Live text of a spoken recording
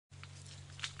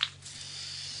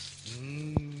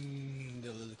The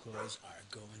lilikoi are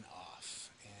going off.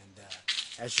 And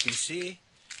as you can see,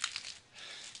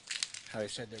 how I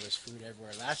said there was food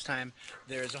everywhere last time,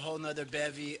 there's a whole nother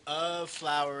bevy of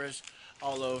flowers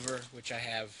all over, which I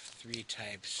have 3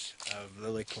 types of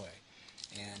lilikoi.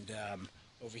 And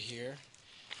over here,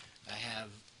 I have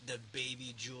the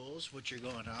baby jewels, which are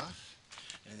going off.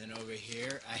 And then over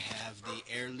here, I have the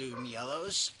heirloom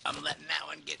yellows. I'm letting that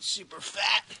one get super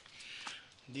fat.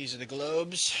 These are the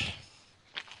globes.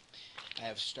 I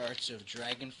have starts of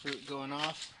dragon fruit going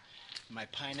off. My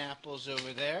pineapples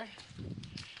over there.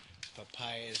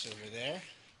 Papayas over there.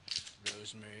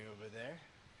 Rosemary over there.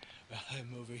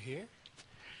 I'm over here.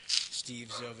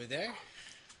 Steve's over there.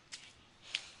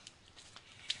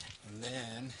 And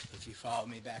then, if you follow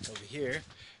me back over here,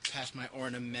 past my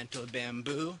ornamental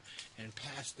bamboo and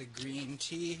past the green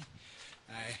tea,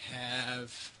 I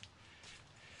have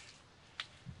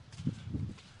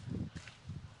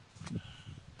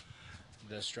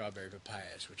the strawberry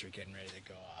papayas, which are getting ready to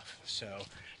go off. So,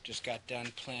 just got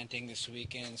done planting this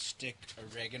weekend stick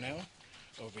oregano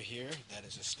over here. That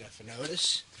is a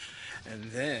stephanotis.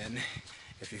 And then,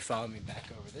 if you follow me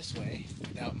back over this way,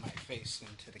 without my face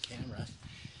into the camera,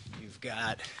 you've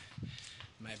got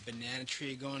my banana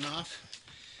tree going off.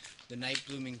 The night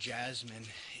blooming jasmine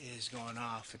is going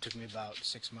off. It took me about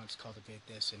 6 months to cultivate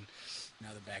this, and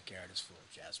now the backyard is full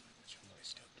of jasmine, which I'm really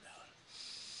stoked about.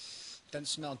 Doesn't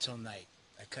smell until night.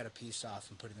 I cut a piece off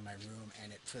and put it in my room,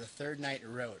 and for the 3rd night in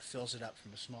a row, it fills it up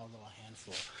from a small little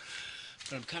handful.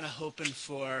 But I'm kind of hoping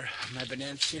for my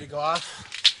banana tree to go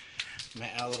off, my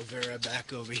aloe vera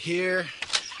back over here,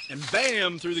 and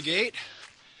bam, through the gate.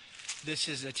 This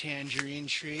is a tangerine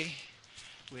tree,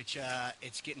 which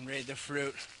it's getting ready to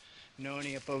fruit.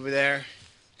 Noni up over there.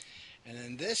 And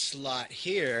then this lot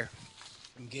here,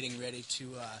 I'm getting ready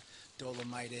to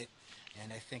dolomite it,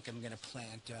 and I think I'm going to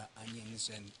plant onions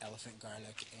and elephant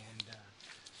garlic and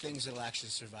things that will actually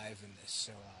survive in this.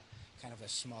 So kind of a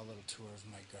small little tour of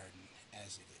my garden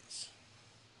as it is.